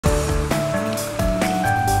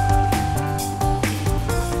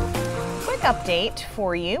update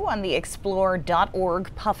for you on the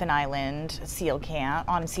explore.org Puffin Island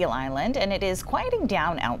on Seal Island, and it is quieting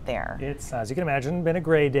down out there. It's, as you can imagine, been a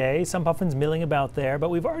gray day. Some puffins milling about there, but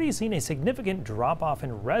we've already seen a significant drop-off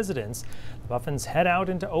in residents. The puffins head out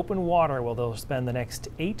into open water where they'll spend the next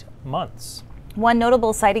 8 months. One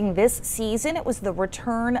notable sighting this season, it was the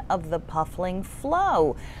return of the puffling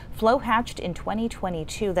Flo. Flo hatched in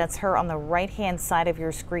 2022. That's her on the right-hand side of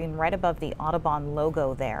your screen, right above the Audubon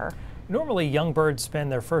logo there. Normally, young birds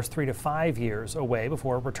spend their first 3 to 5 years away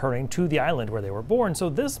before returning to the island where they were born, so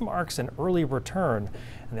this marks an early return.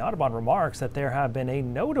 And the Audubon remarks that there have been a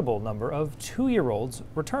notable number of 2-year-olds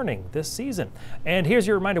returning this season. And here's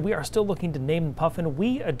your reminder, we are still looking to name the puffin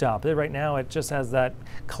we adopted. Right now, it just has that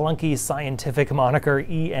clunky scientific moniker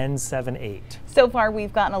EN78. So far,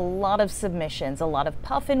 we've gotten a lot of submissions, a lot of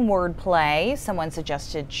puffin wordplay. Someone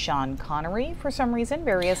suggested Sean Connery for some reason,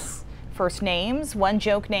 various first names. One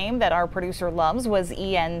joke name that our producer loves was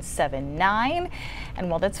EN79. And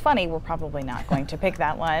while that's funny, we're probably not going to pick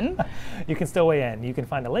that one. You can still weigh in. You can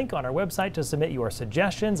find a link on our website to submit your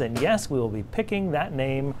suggestions. And yes, we will be picking that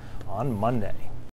name on Monday.